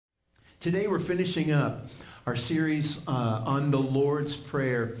Today we're finishing up our series on the Lord's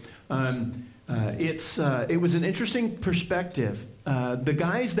Prayer. It was an interesting perspective. The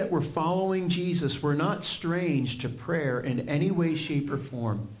guys that were following Jesus were not strange to prayer in any way, shape, or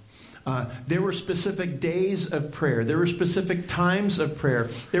form. There were specific days of prayer. There were specific times of prayer.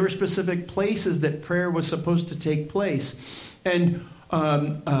 There were specific places that prayer was supposed to take place. And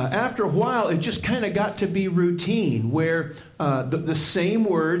after a while, it just kind of got to be routine, where the same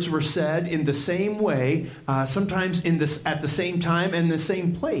words were said in the same way, sometimes at the same time and the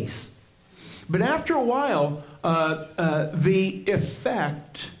same place. But after a while, the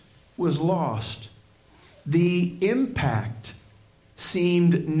effect was lost. The impact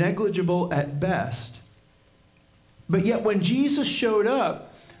seemed negligible at best. But yet when Jesus showed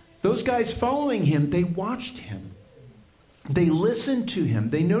up, those guys following him, they watched him. They listened to him.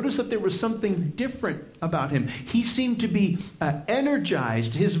 They noticed that there was something different about him. He seemed to be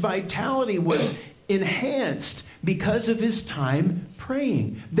energized. His vitality was enhanced because of his time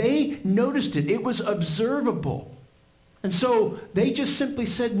praying. They noticed it. It was observable. And so they just simply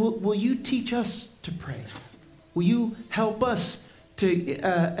said, will you teach us to pray? Will you help us to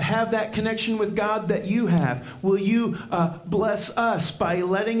have that connection with God that you have? Will you bless us by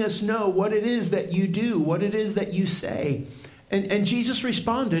letting us know what it is that you do, what it is that you say? And Jesus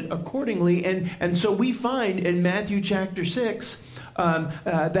responded accordingly. And so we find in Matthew chapter 6,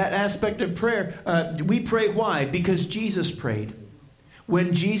 that aspect of prayer. We pray why? Because Jesus prayed.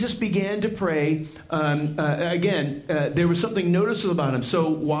 When Jesus began to pray, there was something noticeable about him. So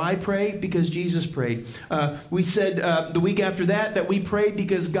why pray? Because Jesus prayed. We said the week after that we pray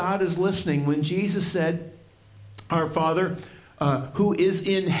because God is listening. When Jesus said, "Our Father who is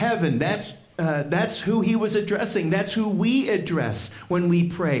in heaven," that's who he was addressing. That's who we address when we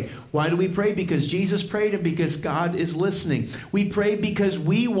pray. Why do we pray? Because Jesus prayed and because God is listening. We pray because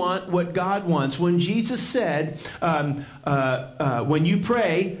we want what God wants. When Jesus said, when you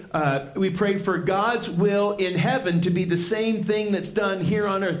pray, we pray for God's will in heaven to be the same thing that's done here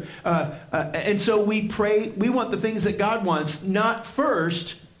on earth. And so we pray, we want the things that God wants, not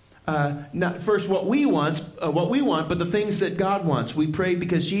first what we want, but the things that God wants. We pray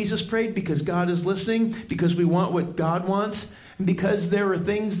because Jesus prayed, because God is listening, because we want what God wants, and because there are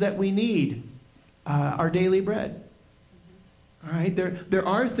things that we need, our daily bread. All right, there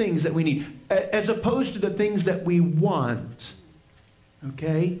are things that we need, as opposed to the things that we want.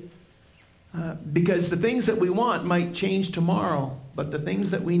 Okay, because the things that we want might change tomorrow, but the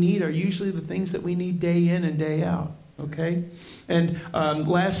things that we need are usually the things that we need day in and day out. Okay? And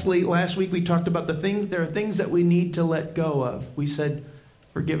lastly, last week we talked about there are things that we need to let go of. We said,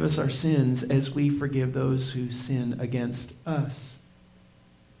 forgive us our sins as we forgive those who sin against us.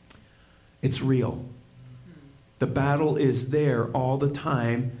 It's real. The battle is there all the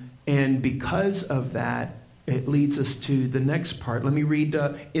time. And because of that, it leads us to the next part. Let me read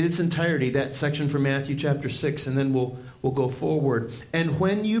in its entirety that section from Matthew chapter 6, and then we'll go forward. And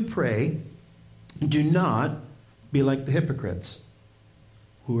when you pray, do not be like the hypocrites.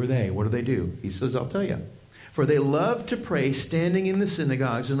 Who are they? What do? He says, I'll tell you. For they love to pray standing in the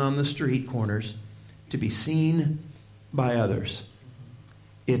synagogues and on the street corners to be seen by others.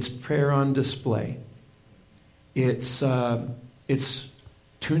 It's prayer on display. It's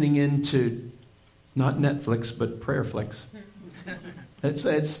tuning into not Netflix, but Prayerflix.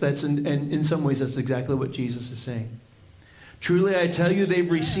 That's in some ways that's exactly what Jesus is saying. Truly I tell you, they've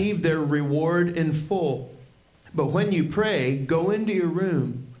received their reward in full. But when you pray, go into your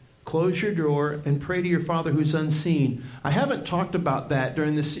room, close your door, and pray to your Father who's unseen. I haven't talked about that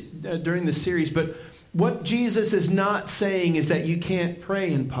during this series, but what Jesus is not saying is that you can't pray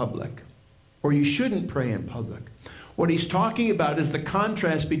in public, or you shouldn't pray in public. What he's talking about is the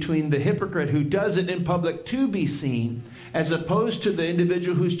contrast between the hypocrite who does it in public to be seen, as opposed to the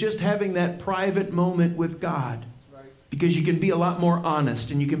individual who's just having that private moment with God. Because you can be a lot more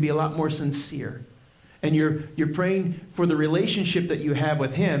honest and you can be a lot more sincere. And you're praying for the relationship that you have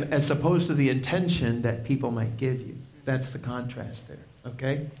with him as opposed to the intention that people might give you. That's the contrast there,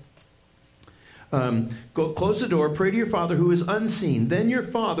 okay? Go close the door, pray to your Father who is unseen. Then your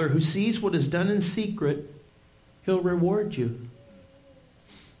Father who sees what is done in secret, he'll reward you.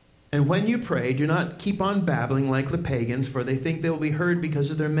 And when you pray, do not keep on babbling like the pagans, for they think they will be heard because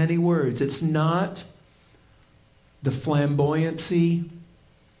of their many words. It's not the flamboyancy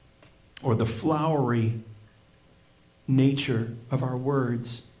or the flowery nature of our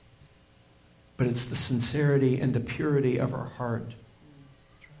words, but it's the sincerity and the purity of our heart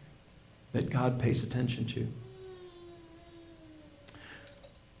that God pays attention to.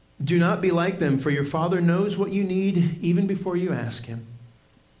 Do not be like them, for your Father knows what you need even before you ask him.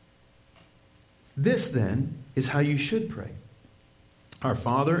 This, then, is how you should pray. Our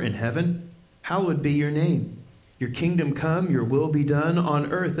Father in heaven, hallowed be your name. Your kingdom come, your will be done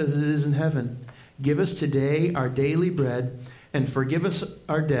on earth as it is in heaven. Give us today our daily bread, and forgive us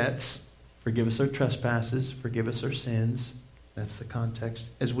our debts, forgive us our trespasses, forgive us our sins. That's the context.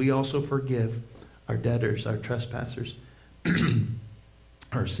 As we also forgive our debtors, our trespassers,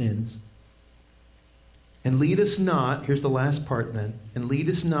 our sins. And lead us not, here's the last part then, and lead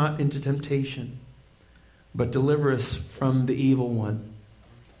us not into temptation, but deliver us from the evil one.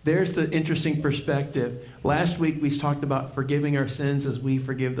 There's the interesting perspective. Last week we talked about forgiving our sins as we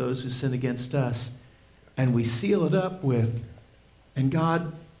forgive those who sin against us. And we seal it up with, and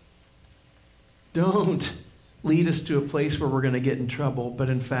God, don't lead us to a place where we're going to get in trouble, but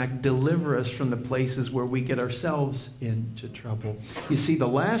in fact, deliver us from the places where we get ourselves into trouble. You see, the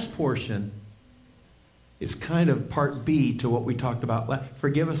last portion is kind of part B to what we talked about.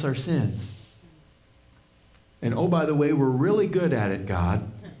 Forgive us our sins. And oh, by the way, we're really good at it, God.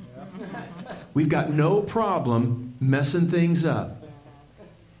 We've got no problem messing things up.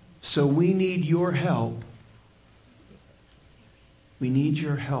 So we need your help. We need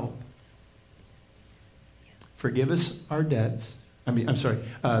your help. Forgive us our debts. Lead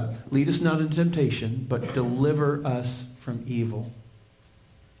us not into temptation, but deliver us from evil.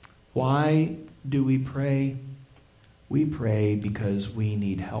 Why do we pray? We pray because we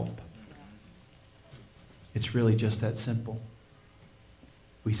need help. It's really just that simple.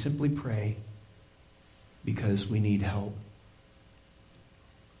 We simply pray because we need help.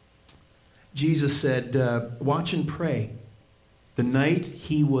 Jesus said, watch and pray. The night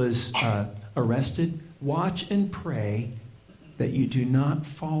he was arrested, watch and pray that you do not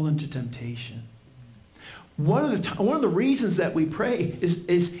fall into temptation. One of the reasons that we pray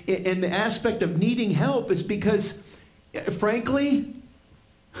is in the aspect of needing help is because, frankly,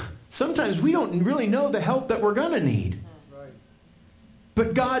 sometimes we don't really know the help that we're going to need.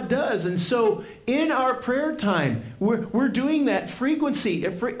 But God does. And so in our prayer time, we're doing that frequency.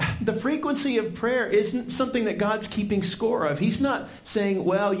 The frequency of prayer isn't something that God's keeping score of. He's not saying,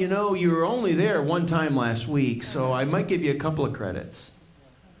 well, you were only there one time last week, so I might give you a couple of credits.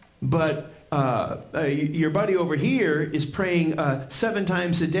 But your buddy over here is praying 7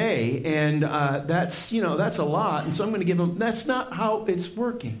 times a day, and that's a lot. And so I'm going to give him. That's not how it's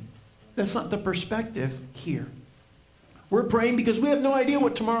working. That's not the perspective here. We're praying because we have no idea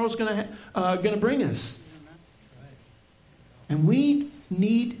what tomorrow's going to bring us. And we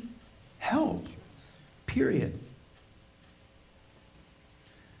need help, period.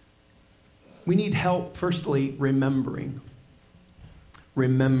 We need help, firstly, remembering.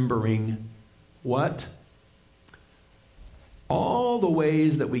 Remembering what? All the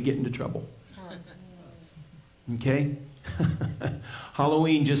ways that we get into trouble. Okay?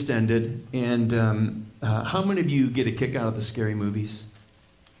 Halloween just ended, and how many of you get a kick out of the scary movies?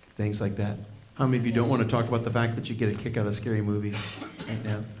 Things like that. How many of you don't want to talk about the fact that you get a kick out of scary movies right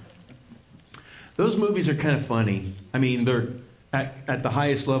now? Those movies are kind of funny. I mean, they're at the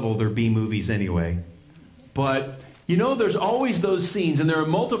highest level, they're B movies anyway. But, there's always those scenes, and there are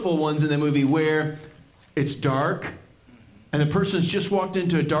multiple ones in the movie where it's dark, and the person's just walked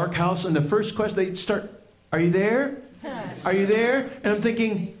into a dark house, and the first question, they start, are you there? Are you there? And I'm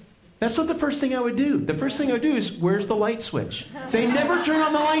thinking, that's not the first thing I would do. The first thing I would do is, where's the light switch? They never turn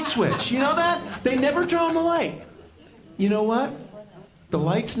on the light switch. You know that? They never turn on the light. You know what? The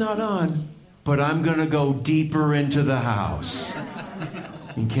light's not on, but I'm going to go deeper into the house.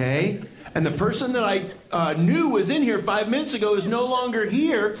 Okay? And the person that I knew was in here 5 minutes ago is no longer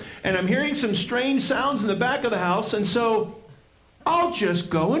here, and I'm hearing some strange sounds in the back of the house, and so I'll just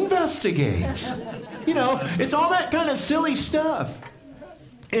go investigate. It's all that kind of silly stuff.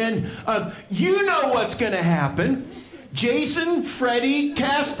 And you know what's going to happen. Jason, Freddy,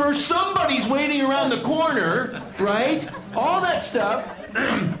 Casper, somebody's waiting around the corner, right? All that stuff.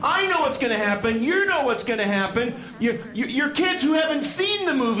 I know what's going to happen. You know what's going to happen. Your kids who haven't seen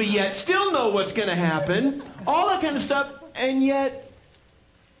the movie yet still know what's going to happen. All that kind of stuff. And yet,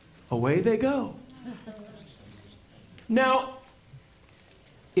 away they go. Now,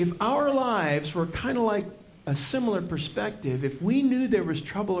 if our lives were kind of like a similar perspective, if we knew there was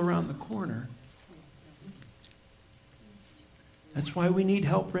trouble around the corner, that's why we need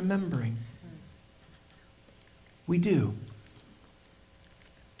help remembering. We do.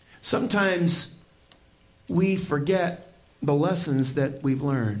 Sometimes we forget the lessons that we've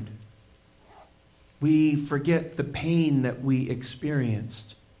learned. We forget the pain that we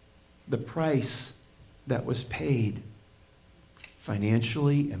experienced, the price that was paid,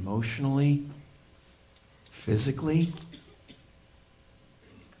 financially, emotionally, physically.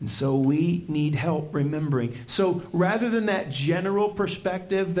 And so we need help remembering. So rather than that general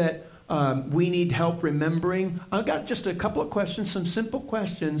perspective that we need help remembering, I've got just a couple of questions, some simple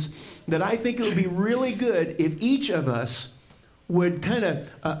questions that I think it would be really good if each of us would kind of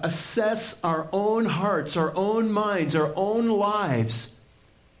assess our own hearts, our own minds, our own lives.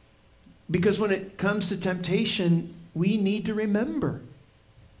 Because when it comes to temptation, we need to remember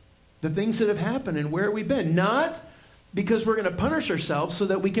the things that have happened and where we've been. Not because we're going to punish ourselves so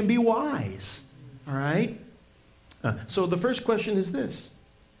that we can be wise. All right? So the first question is this.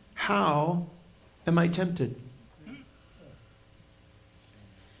 How am I tempted?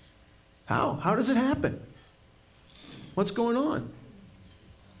 How? How does it happen? What's going on?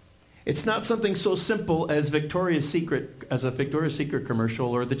 It's not something so simple as Victoria's Secret, as a Victoria's Secret commercial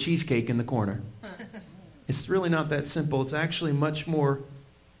or the cheesecake in the corner. It's really not that simple. It's actually much more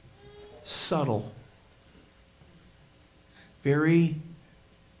subtle. Very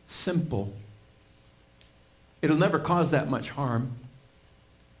simple. It'll never cause that much harm,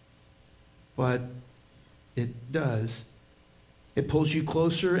 but it does. It pulls you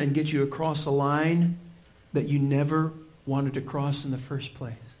closer and gets you across a line that you never wanted to cross in the first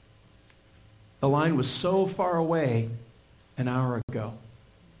place. The line was so far away an hour ago.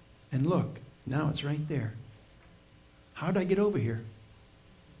 And look, now it's right there. How did I get over here?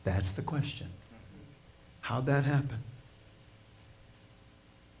 That's the question. How'd that happen?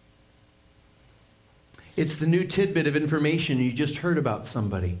 It's the new tidbit of information you just heard about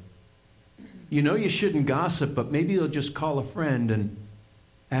somebody. You know you shouldn't gossip, but maybe you'll just call a friend and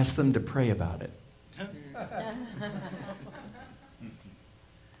ask them to pray about it.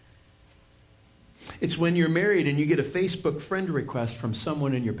 It's when you're married and you get a Facebook friend request from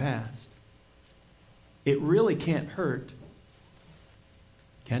someone in your past. It really can't hurt,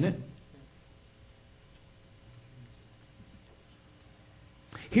 can it?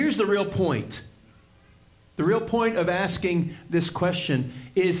 Here's the real point. The real point of asking this question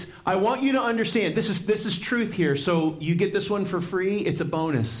is, I want you to understand, this is truth here, so you get this one for free, it's a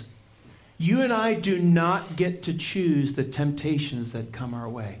bonus. You and I do not get to choose the temptations that come our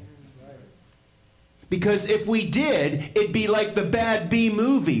way. Because if we did, it'd be like the bad B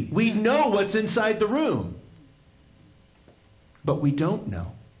movie. We'd know what's inside the room. But we don't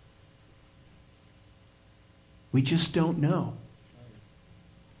know. We just don't know.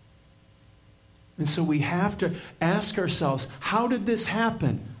 And so we have to ask ourselves, how did this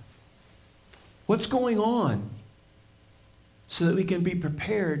happen? What's going on? So that we can be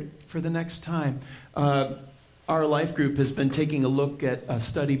prepared for the next time. Our life group has been taking a look at a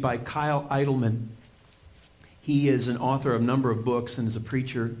study by Kyle Idleman. He is an author of a number of books and is a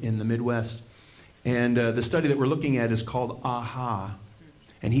preacher in the Midwest. And the study that we're looking at is called AHA.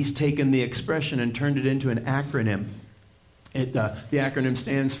 And he's taken the expression and turned it into an acronym. The acronym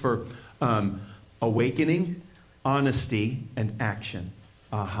stands for Awakening, Honesty, and Action.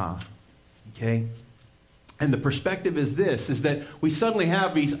 AHA. Okay? And the perspective is this, is that we suddenly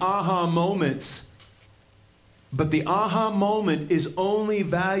have these aha moments, but the aha moment is only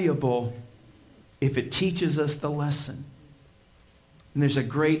valuable if it teaches us the lesson. And there's a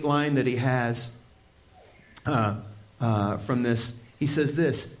great line that he has from this. He says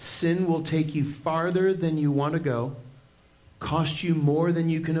this, sin will take you farther than you want to go, cost you more than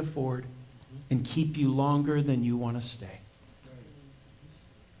you can afford, and keep you longer than you want to stay.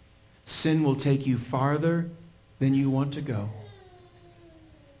 Sin will take you farther than you want to go,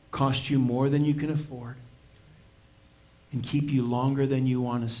 cost you more than you can afford, and keep you longer than you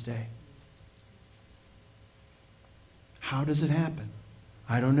want to stay. How does it happen?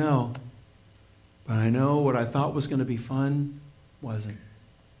 I don't know. But I know what I thought was going to be fun wasn't.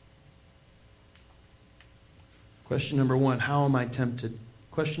 Question number 1, how am I tempted?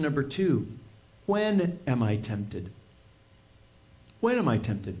 Question number 2, when am I tempted? When am I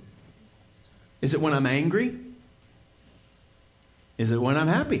tempted? Is it when I'm angry? Is it when I'm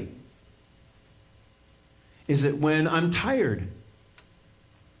happy? Is it when I'm tired?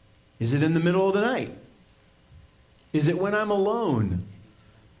 Is it in the middle of the night? Is it when I'm alone?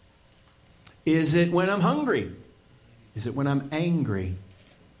 Is it when I'm hungry? Is it when I'm angry?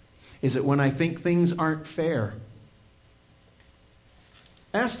 Is it when I think things aren't fair?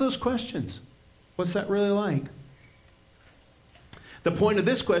 Ask those questions. What's that really like? The point of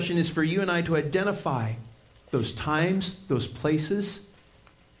this question is for you and I to identify those times, those places,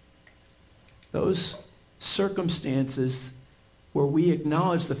 those circumstances where we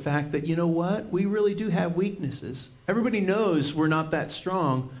acknowledge the fact that, you know what, we really do have weaknesses. Everybody knows we're not that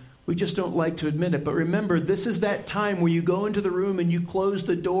strong. We just don't like to admit it. But remember, this is that time where you go into the room and you close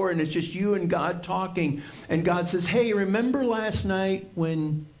the door and it's just you and God talking. And God says, hey, remember last night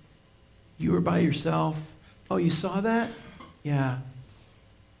when You were by yourself. Oh, you saw that? Yeah.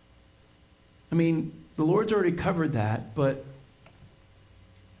 I mean, the Lord's already covered that, but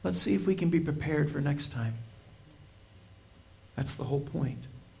let's see if we can be prepared for next time. That's the whole point.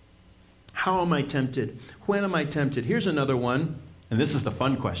 How am I tempted? When am I tempted? Here's another one, and this is the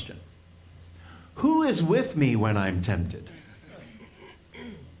fun question. Who is with me when I'm tempted?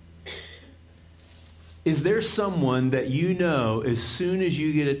 Is there someone that you know as soon as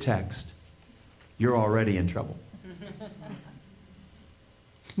you get a text, you're already in trouble?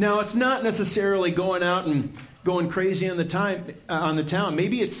 Now, it's not necessarily going out and going crazy on the town.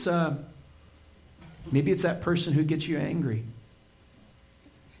 Maybe it's that person who gets you angry.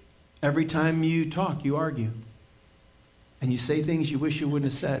 Every time you talk, you argue. And you say things you wish you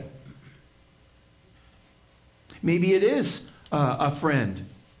wouldn't have said. Maybe it is a friend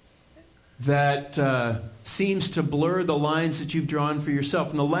that seems to blur the lines that you've drawn for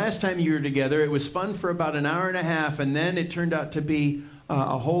yourself. And the last time you were together, it was fun for about an hour and a half, and then it turned out to be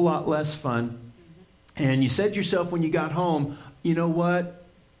a whole lot less fun. And you said to yourself when you got home, you know what?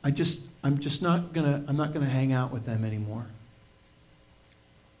 I'm not gonna hang out with them anymore.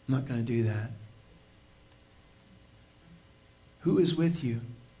 I'm not going to do that. Who is with you?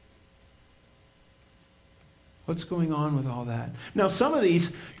 What's going on with all that? Now, some of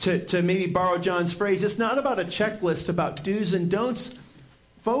these, to maybe borrow John's phrase, it's not about a checklist about do's and don'ts.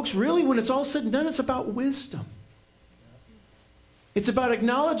 Folks, really, when it's all said and done, it's about wisdom. It's about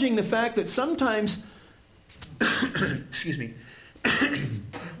acknowledging the fact that sometimes, excuse me,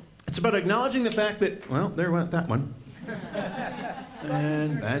 it's about acknowledging the fact that, well, there went that one.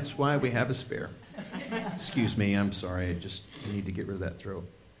 And that's why we have a spare. Excuse me, I'm sorry. I need to get rid of that throat.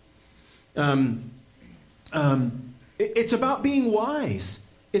 It's about being wise.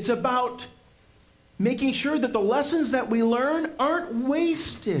 It's about making sure that the lessons that we learn aren't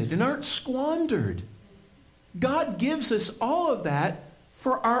wasted and aren't squandered. God gives us all of that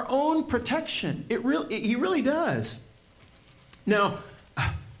for our own protection. He really does. Now,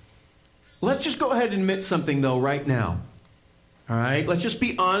 let's just go ahead and admit something, though, right now. All right? Let's just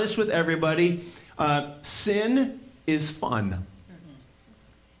be honest with everybody. Sin is fun.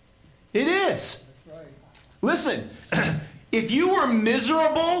 It is. Listen, if you were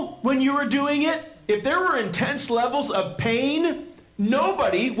miserable when you were doing it, if there were intense levels of pain,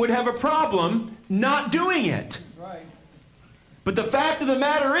 nobody would have a problem not doing it. But the fact of the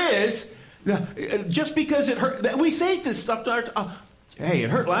matter is, just because it hurt, we say this stuff to our, hey, it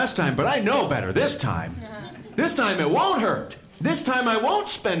hurt last time, but I know better this time. This time it won't hurt. This time I won't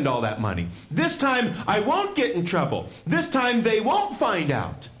spend all that money. This time I won't get in trouble. This time they won't find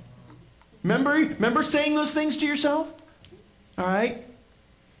out. Remember saying those things to yourself? All right?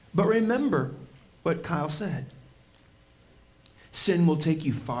 But remember what Kyle said. Sin will take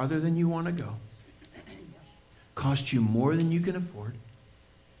you farther than you want to go, cost you more than you can afford,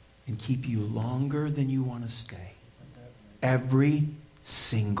 and keep you longer than you want to stay. Every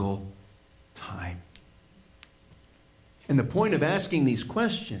single time. And the point of asking these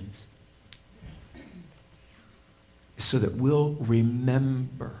questions is so that we'll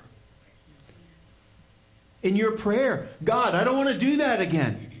remember. In your prayer, God, I don't want to do that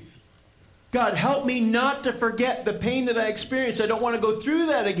again. God, help me not to forget the pain that I experienced. I don't want to go through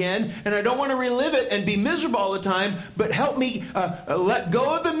that again, and I don't want to relive it and be miserable all the time, but help me let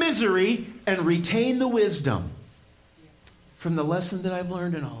go of the misery and retain the wisdom from the lesson that I've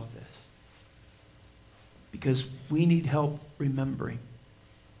learned in all of this. Because we need help remembering.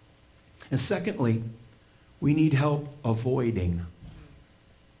 And secondly, we need help avoiding.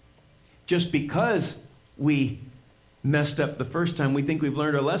 Just because we messed up the first time, we think we've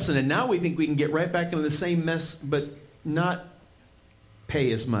learned our lesson, and now we think we can get right back into the same mess, but not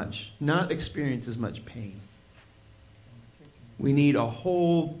pay as much, not experience as much pain. We need a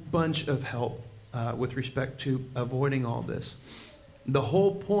whole bunch of help with respect to avoiding all this. The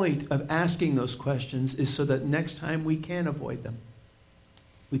whole point of asking those questions is so that next time we can avoid them.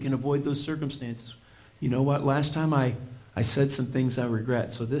 We can avoid those circumstances. You know what? Last time I said some things I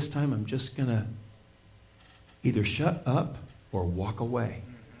regret, so this time I'm just going to either shut up or walk away.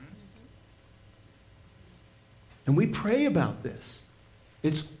 And we pray about this.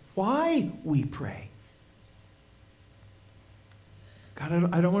 It's why we pray.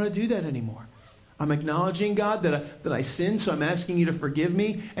 God, I don't want to do that anymore. I'm acknowledging, God, that I sinned, so I'm asking you to forgive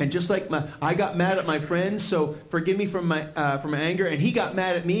me. And just like I got mad at my friend, so forgive me from my anger. And he got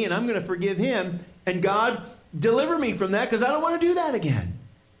mad at me, and I'm going to forgive him. And God, deliver me from that, because I don't want to do that again.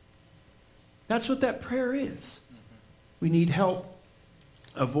 That's what that prayer is. We need help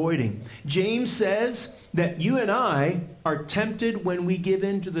Avoiding. James says that you and I are tempted when we give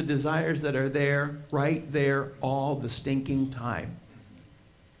in to the desires that are there, right there, all the stinking time.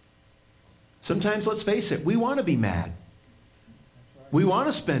 Sometimes, let's face it, we want to be mad. We want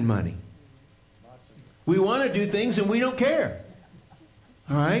to spend money. We want to do things and we don't care.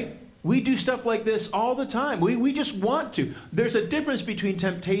 All right? We do stuff like this all the time. We just want to. There's a difference between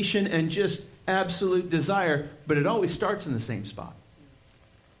temptation and just absolute desire, but it always starts in the same spot.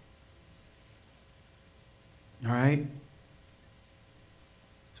 All right?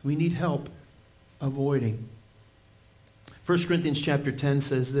 So we need help avoiding. 1 Corinthians chapter 10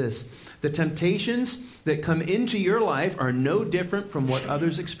 says this: the temptations that come into your life are no different from what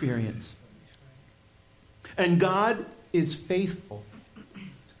others experience. And God is faithful.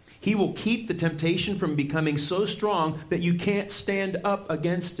 He will keep the temptation from becoming so strong that you can't stand up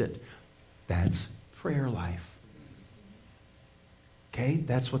against it. That's prayer life. Okay?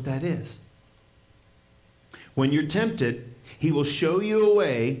 That's what that is. When you're tempted, He will show you a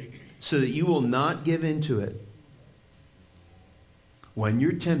way so that you will not give in to it. When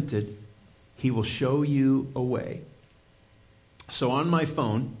you're tempted, He will show you a way. So on my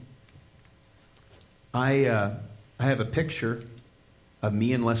phone, I have a picture of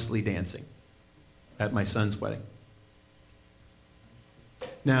me and Leslie dancing at my son's wedding.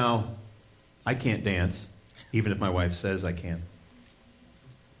 Now, I can't dance, even if my wife says I can.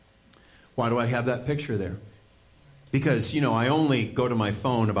 Why do I have that picture there? Because, I only go to my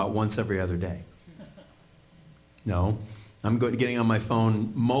phone about once every other day. No, I'm getting on my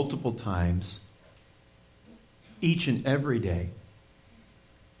phone multiple times, each and every day.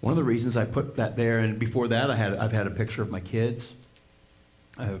 One of the reasons I put that there, and before that I've had a picture of my kids.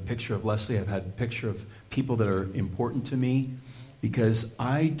 I have a picture of Leslie. I've had a picture of people that are important to me, because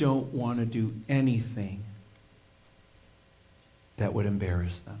I don't want to do anything that would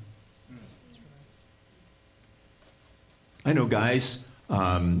embarrass them. I know, guys,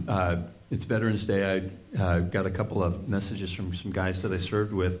 it's Veterans Day. I got a couple of messages from some guys that I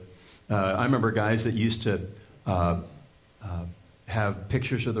served with. I remember guys that used to have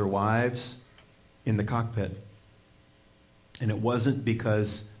pictures of their wives in the cockpit. And it wasn't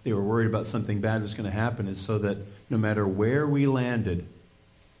because they were worried about something bad was going to happen. It's so that no matter where we landed,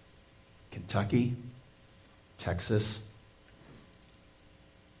 Kentucky, Texas,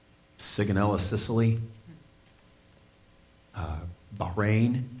 Sigonella, Sicily,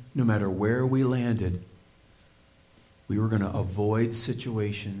 Bahrain, no matter where we landed, we were going to avoid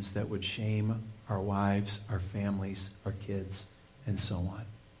situations that would shame our wives, our families, our kids, and so on.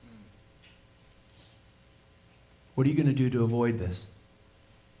 What are you going to do to avoid this?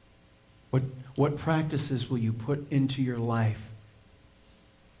 What practices will you put into your life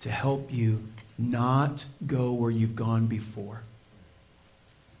to help you not go where you've gone before?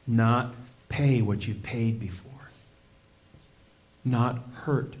 Not pay what you've paid before? Not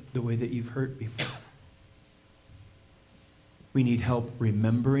hurt the way that you've hurt before? We need help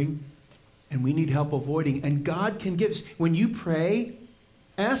remembering, and we need help avoiding. And God can give us. When you pray,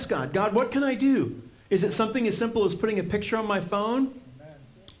 ask God, God, what can I do? Is it something as simple as putting a picture on my phone?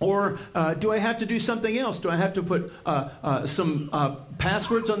 Or do I have to do something else? Do I have to put some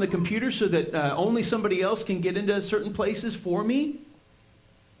passwords on the computer so that only somebody else can get into certain places for me?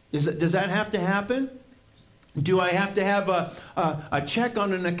 Does that have to happen? Do I have to have a check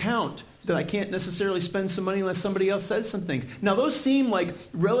on an account that I can't necessarily spend some money unless somebody else says some things? Now, those seem like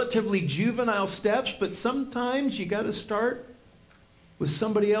relatively juvenile steps, but sometimes you got to start with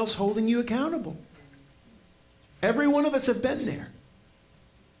somebody else holding you accountable. Every one of us have been there.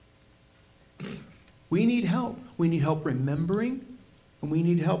 We need help. We need help remembering, and we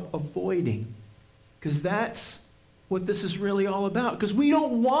need help avoiding, because that's what this is really all about. Because we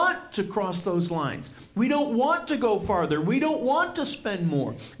don't want to cross those lines. We don't want to go farther. We don't want to spend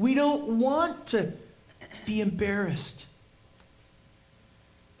more. We don't want to be embarrassed.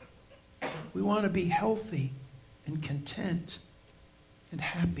 We want to be healthy and content and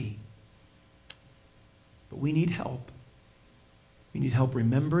happy. But we need help. We need help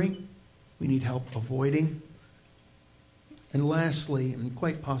remembering. We need help avoiding. And lastly, and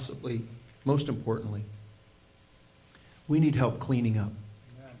quite possibly most importantly, we need help cleaning up.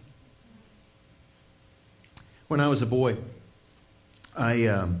 When I was a boy,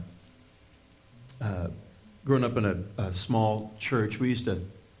 I, growing up in a small church, we used to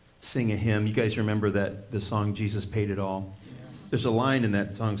sing a hymn. You guys remember the song, Jesus Paid It All? There's a line in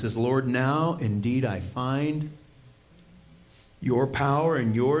that song that says, Lord, now indeed I find your power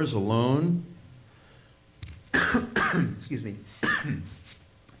and yours alone excuse me,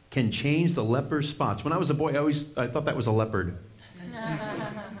 can change the leper's spots. When I was a boy, I thought that was a leopard.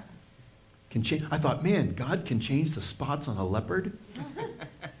 can change. I thought, man, God can change the spots on a leopard?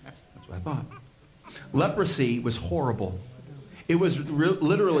 That's what I thought. Leprosy was horrible. It was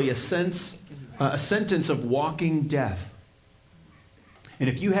literally a sentence of walking death. And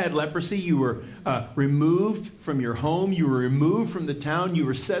if you had leprosy, you were removed from your home, you were removed from the town, you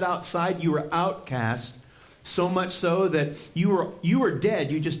were set outside, you were outcast, so much so that you were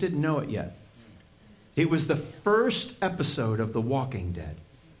dead, you just didn't know it yet. It was the first episode of The Walking Dead.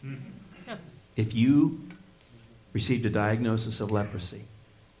 If you received a diagnosis of leprosy.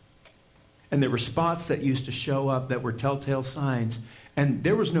 And there were spots that used to show up that were telltale signs, and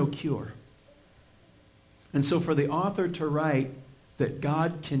there was no cure. And so for the author to write that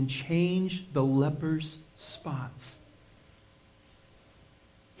God can change the leper's spots,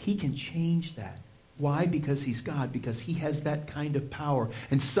 he can change that. Why? Because he's God, because he has that kind of power.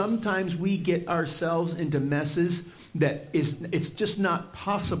 And sometimes we get ourselves into messes that it's just not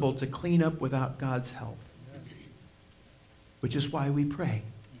possible to clean up without God's help. Which is why we pray.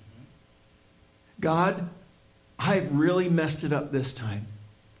 God, I've really messed it up this time.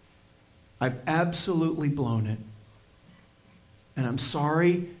 I've absolutely blown it. And I'm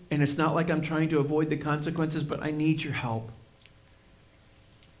sorry, and it's not like I'm trying to avoid the consequences, but I need your help.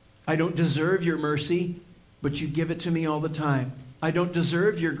 I don't deserve your mercy, but you give it to me all the time. I don't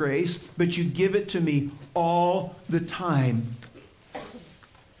deserve your grace, but you give it to me all the time. And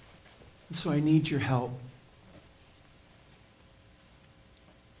so I need your help.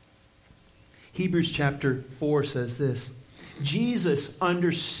 Hebrews chapter 4 says this: Jesus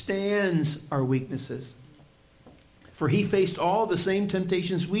understands our weaknesses. For he faced all the same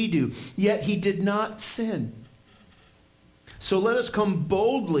temptations we do, yet he did not sin. So let us come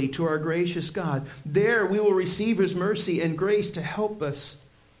boldly to our gracious God. There we will receive his mercy and grace to help us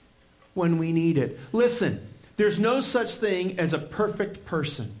when we need it. Listen, there's no such thing as a perfect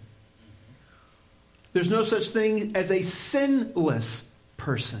person. There's no such thing as a sinless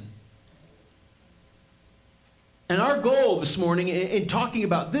person. And our goal this morning in talking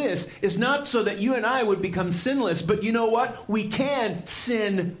about this is not so that you and I would become sinless, but you know what? We can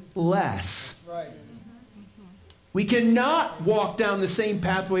sin less. Right. We cannot walk down the same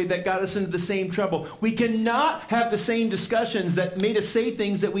pathway that got us into the same trouble. We cannot have the same discussions that made us say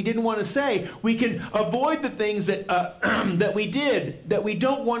things that we didn't want to say. We can avoid the things that that we did, that we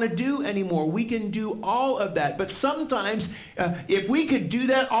don't want to do anymore. We can do all of that. But sometimes, if we could do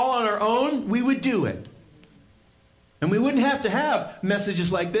that all on our own, we would do it. And we wouldn't have to have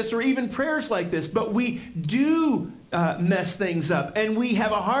messages like this or even prayers like this. But we do mess things up. And we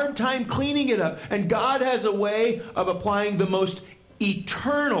have a hard time cleaning it up. And God has a way of applying the most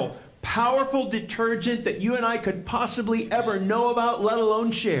eternal, powerful detergent that you and I could possibly ever know about, let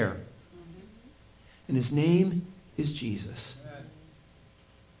alone share. And his name is Jesus.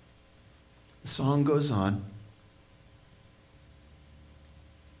 The song goes on.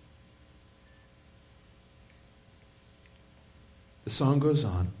 The song goes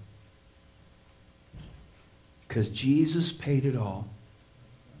on. Because Jesus paid it all.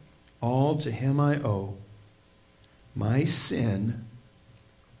 All to him I owe. My sin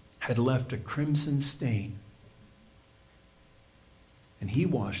had left a crimson stain. And he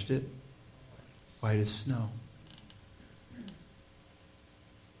washed it white as snow.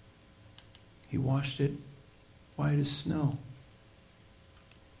 He washed it white as snow.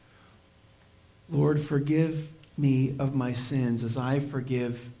 Lord, forgive me of my sins as I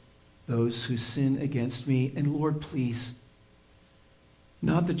forgive those who sin against me. And Lord, please,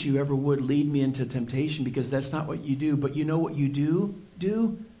 not that you ever would lead me into temptation, because that's not what you do, but you know what you do?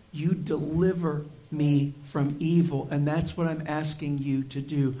 You deliver me from evil. And that's what I'm asking you to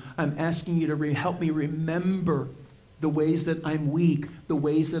do. I'm asking you to help me remember the ways that I'm weak, the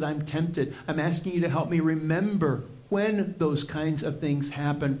ways that I'm tempted. I'm asking you to help me remember when those kinds of things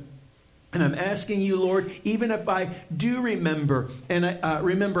happen. And I'm asking you, Lord, even if I do remember, and I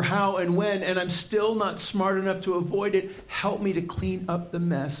remember how and when, and I'm still not smart enough to avoid it, help me to clean up the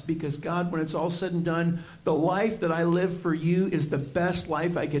mess. Because, God, when it's all said and done, the life that I live for you is the best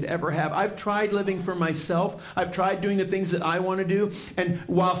life I could ever have. I've tried living for myself. I've tried doing the things that I want to do. And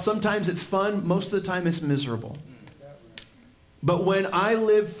while sometimes it's fun, most of the time it's miserable. But when I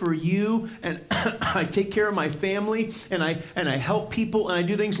live for you and I take care of my family and I help people and I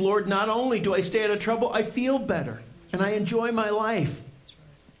do things, Lord, not only do I stay out of trouble, I feel better and I enjoy my life.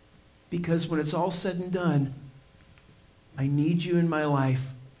 Because when it's all said and done, I need you in my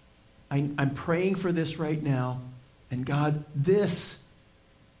life. I'm praying for this right now. And God, this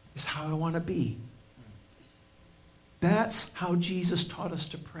is how I want to be. That's how Jesus taught us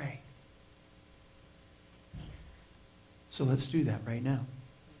to pray. So let's do that right now.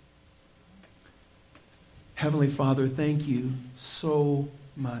 Heavenly Father, thank you so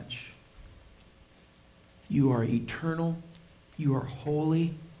much. You are eternal. You are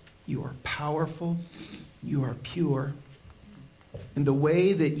holy. You are powerful. You are pure. And the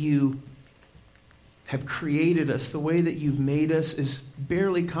way that you have created us, the way that you've made us is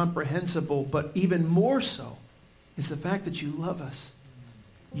barely comprehensible, but even more so is the fact that you love us.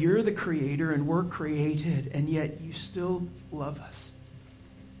 You're the creator and we're created, and yet you still love us.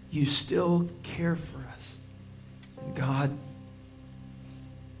 You still care for us. And God,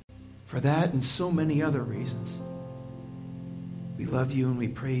 for that and so many other reasons, we love you and we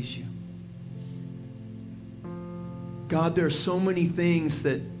praise you. God, there are so many things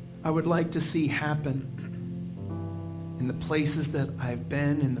that I would like to see happen in the places that I've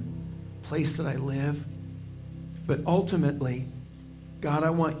been, in the place that I live. But ultimately, God,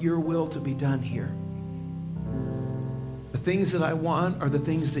 I want your will to be done here. The things that I want are the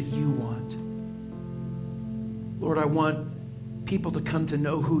things that you want. Lord, I want people to come to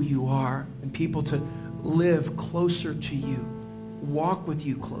know who you are and people to live closer to you, walk with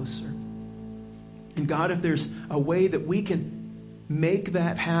you closer. And God, if there's a way that we can make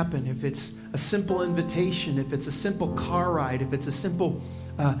that happen, if it's a simple invitation, if it's a simple car ride, if it's a simple,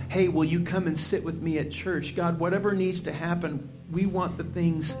 hey, will you come and sit with me at church? God, whatever needs to happen, we want the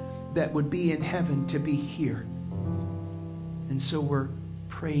things that would be in heaven to be here. And so we're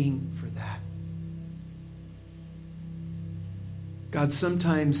praying for that. God,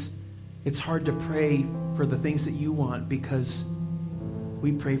 sometimes it's hard to pray for the things that you want because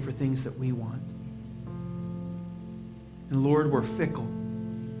we pray for things that we want. And Lord, we're fickle.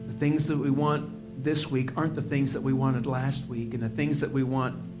 The things that we want this week aren't the things that we wanted last week, and the things that we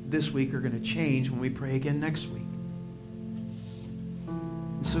want this week are going to change when we pray again next week.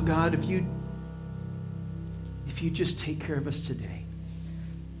 And so God, if you just take care of us today,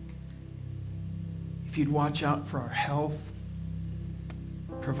 if you'd watch out for our health,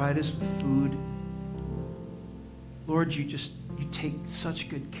 provide us with food, Lord, you take such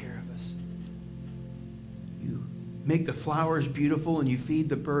good care of us. You make the flowers beautiful and you feed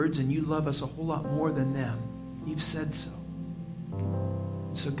the birds and you love us a whole lot more than them. You've said so.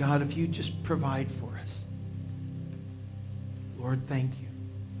 So God, if you just provide for us, Lord, thank you.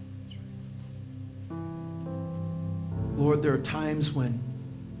 Lord, there are times when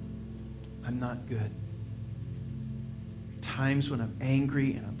I'm not good. Times when I'm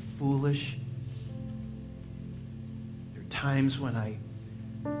angry and I'm foolish. There are times when I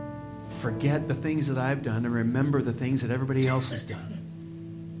forget the things that I've done and remember the things that everybody else has done.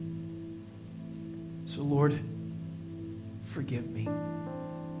 So Lord, forgive me.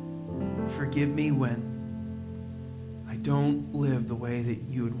 Forgive me when I don't live the way that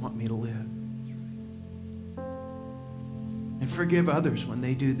you would want me to live. And forgive others when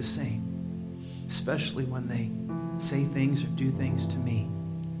they do the same, especially when they say things or do things to me.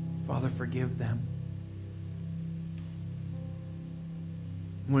 Father, forgive them.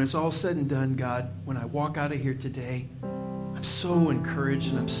 When it's all said and done, God, when I walk out of here today, I'm so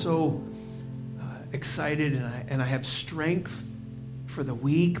encouraged and I'm so excited and I have strength for the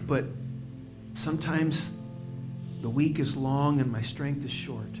week, but sometimes the week is long and my strength is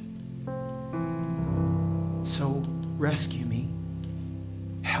short. So rescue me.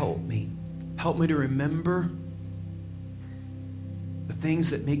 Help me. Help me to remember the things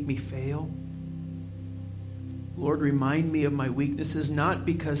that make me fail. Lord, remind me of my weaknesses, not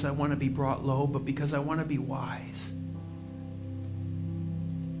because I want to be brought low, but because I want to be wise.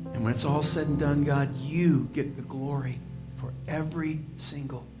 And when it's all said and done, God, you get the glory for every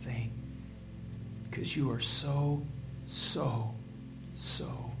single thing. Because you are so, so,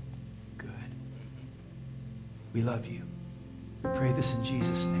 so good. We love you. We pray this in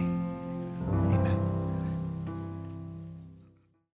Jesus' name. Amen.